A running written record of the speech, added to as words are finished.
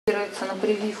собирается на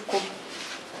прививку.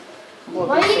 Бобик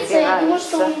боится? Я думаю,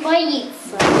 что он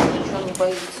боится. Ничего не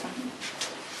боится.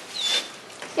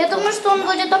 Я думаю, что он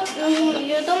будет...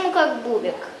 Я думаю, как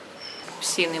Бобик.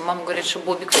 Псиный. Мама говорит, что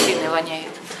Бобик псиный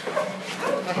воняет.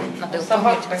 Надо его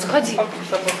помыть. Заходи.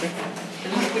 Ходи,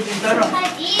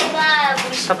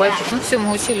 бабушка. Собачек. Ну все,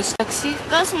 мы уселись в такси.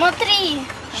 Посмотри.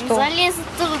 Что? Он залез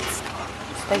тут.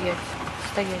 Стоять.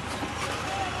 Стоять.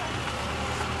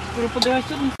 Подавай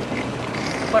сюда.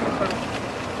 Пару.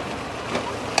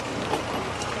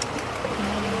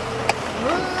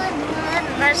 Вот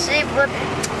наши вот...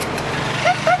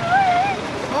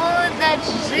 Вот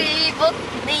наши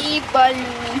животные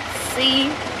больницы.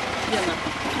 Лена,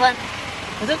 Вот.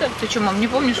 Вот это ты что, мам, не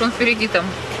помнишь, он впереди там.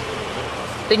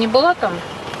 Ты не была там?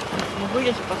 мы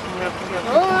были посмотрели.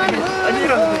 Вот Один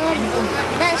раз были, я не помню.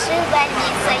 наша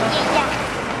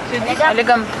больница.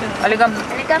 Алигам. Алигам.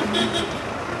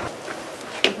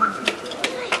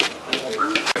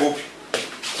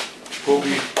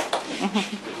 Bobby.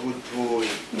 Good boy.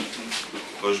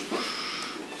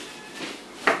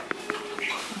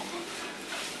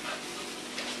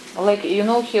 Like, you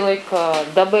know, he like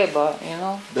Dabeba, you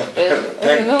know? Tank.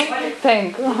 You know?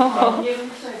 Tank.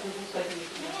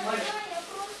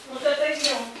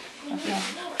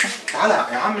 تعالى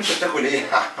يا عم انت بتاكل ايه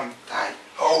يا عم تعال.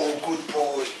 Oh good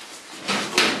boy.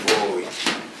 Good boy.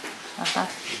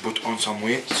 Put on some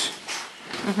weight.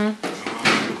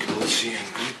 Look healthy and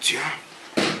good, yeah.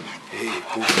 Hey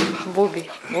Bobby.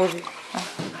 Bobby.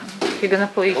 He gonna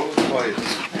play. All quiet.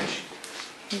 ماشي.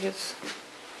 Yes.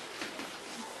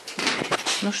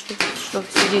 Ну что,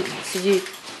 сидеть.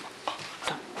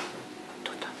 Там.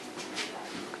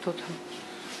 Кто там?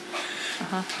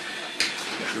 Ага.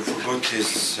 You forgot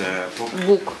his book.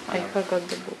 Book. I forgot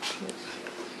the book. Yes.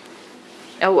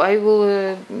 Oh, I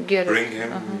will get Bring it.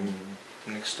 him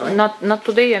next time. Not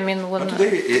today. I mean when. Not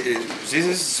today. This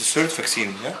is the third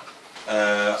vaccine, yeah.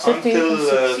 30, Until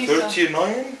 60.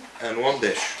 39 and 1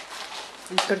 dash.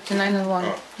 39 and 1.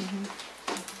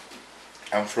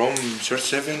 I'm from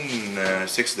 37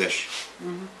 6 dash.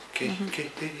 Okay.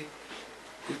 Hey.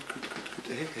 Good.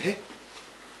 Hey.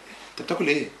 انت بتاكل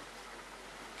ايه؟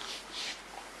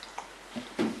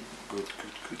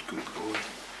 Good boy.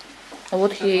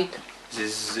 What he ate?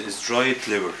 This is dried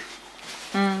liver.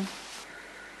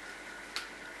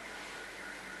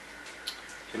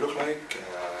 He look like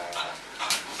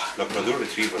Labrador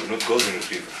retriever, not golden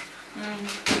retriever.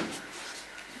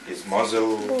 His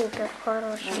muzzle,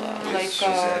 Like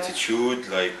his attitude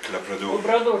like Labrador.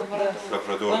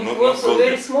 Labrador, When not was golden.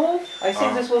 very small, I think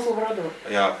this was Labrador.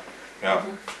 Yeah.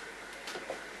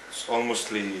 It's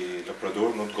almostly Labrador,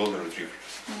 not golden retriever.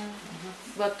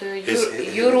 But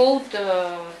you wrote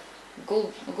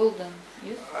golden,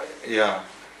 yes? Yeah,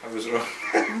 I was wrong.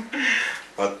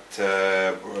 but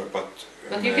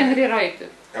But you can rewrite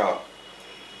it. Yeah.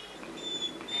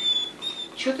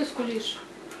 Чё ты скулишь?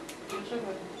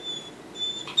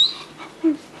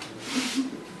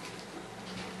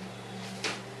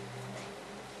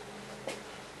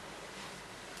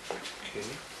 Okay.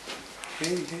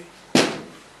 Hey.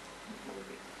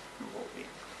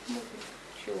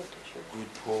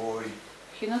 Good boy.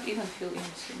 He not even feel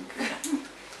anything.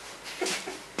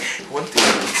 One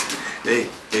thing. Hey.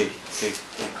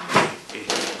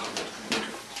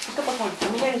 Что посмотрите, у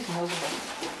меня есть музыка.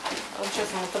 Он сейчас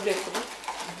ему таблетку, да?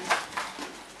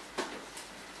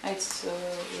 It's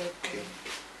like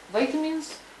vitamins?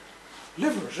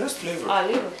 Liver, just liver.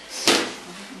 Liver.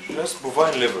 Just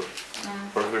bovine liver.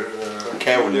 Or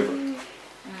cow liver.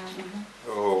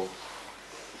 Oh.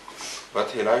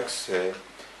 But he likes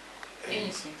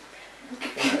Anything.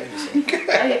 anything.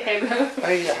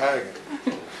 أي حاجة.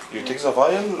 You take the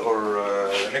vial or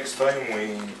next time we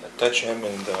attach him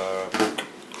in the book.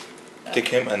 Take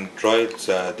him and write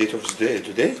the date of the day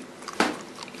today.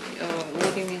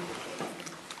 What do you mean?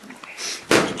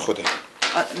 خدها.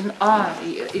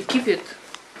 You keep it.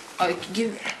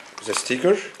 Give. The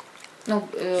sticker. No.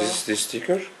 This is the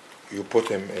sticker. You put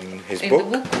him in his In book,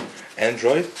 the book? and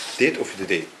write date of the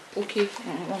day. Okay.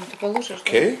 Мам, ты положишь?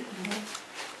 Okay.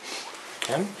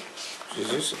 And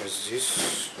this.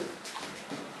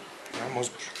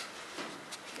 Мозбур.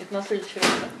 Это на следующий раз.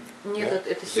 Нет,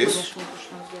 это сегодняшний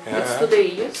нужно сделать. Yeah. It's today,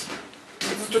 yes?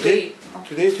 It's today.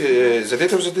 Today, the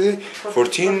date of the day,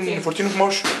 14 of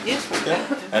March. Yes? Yeah.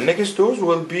 And next dose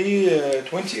will be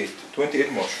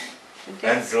 28 March.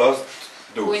 And the last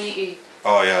dose. 28.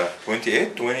 Oh yeah,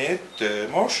 28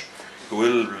 March. We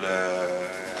will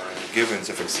give him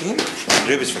the vaccine,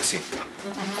 rabies vaccine.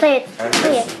 And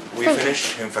we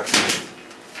finish him vaccination.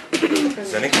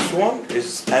 The next one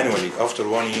is annually after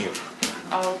 1 year.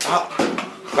 Okay.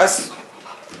 بس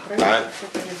تعال.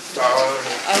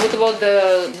 what about the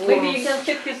Maybe you worms? can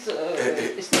check his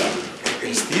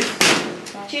His teeth?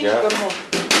 change Yeah. or not.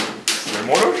 The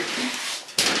motor?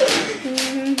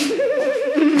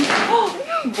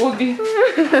 Бобби.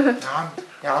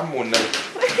 يا عم والنبي.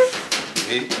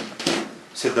 Hey,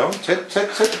 sit down.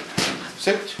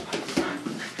 Sit.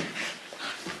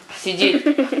 Сидеть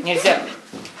нельзя.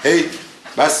 Hey,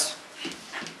 بس.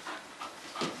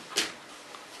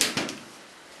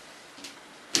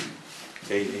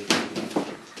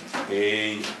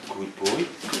 Hey, good boy.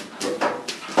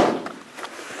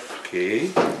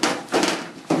 Okay.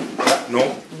 No.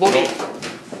 Bobby.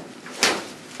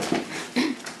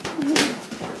 No.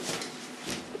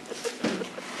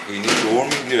 We need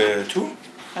warming too.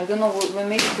 I don't know, we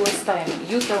made it last time.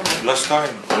 You tell me. Last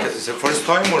time. Is it the first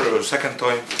time or second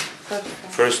time?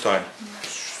 First time.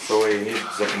 So we need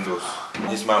second dose.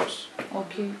 His mouse.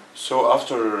 Okay. So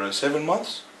after 7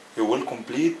 months, you will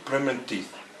complete permanent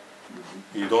teeth.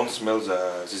 You don't smell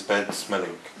this bad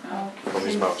smelling from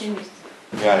his mouth.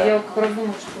 Yeah. Я как раз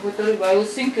думаю, что какой-то рыба. I will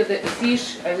think the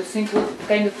fish. I will think what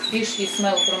kind of fish he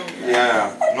smell from.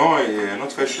 Yeah. No,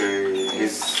 not fish.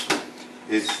 He's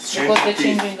Because they're changing teeth.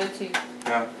 changing the teeth.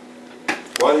 Yeah.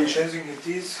 While he's changing the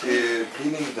teeth,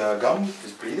 cleaning the gum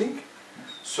is bleeding.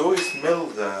 So he smell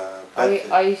the bad.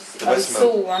 I bad smell.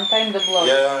 saw one time the blood.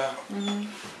 Yeah.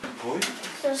 Good.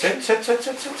 Sit.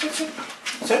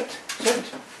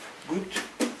 Good.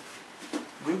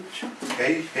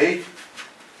 Hey.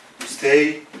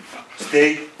 Stay.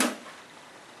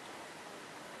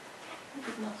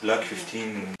 Like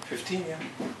 15, yeah.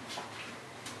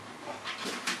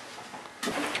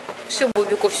 Все,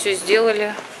 Бобику все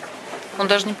сделали. Он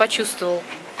даже не почувствовал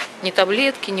ни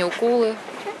таблетки, ни уколы,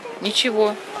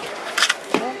 ничего.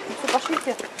 Да? Все,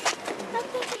 пошлите.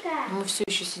 Мы все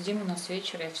еще сидим, у нас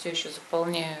вечер, я все еще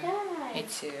заполняю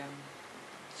эти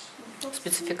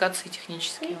спецификации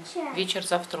технические. Вечер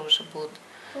завтра уже будут.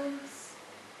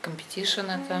 Компетишн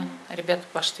это. Ребята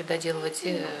пошли доделывать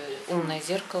умное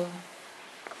зеркало.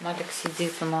 Малик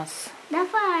сидит у нас.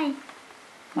 Давай.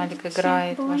 Малик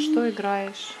играет. Во что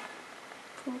играешь?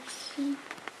 Фукси.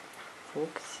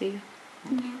 Фокси.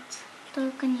 Нет,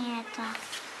 только не это.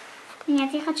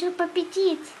 Нет, я хочу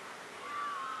победить.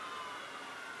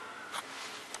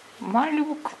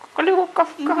 Малюк, клюковка,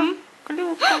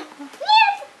 клюковка.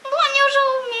 Нет, Боня уже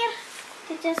умер.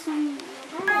 Сейчас он...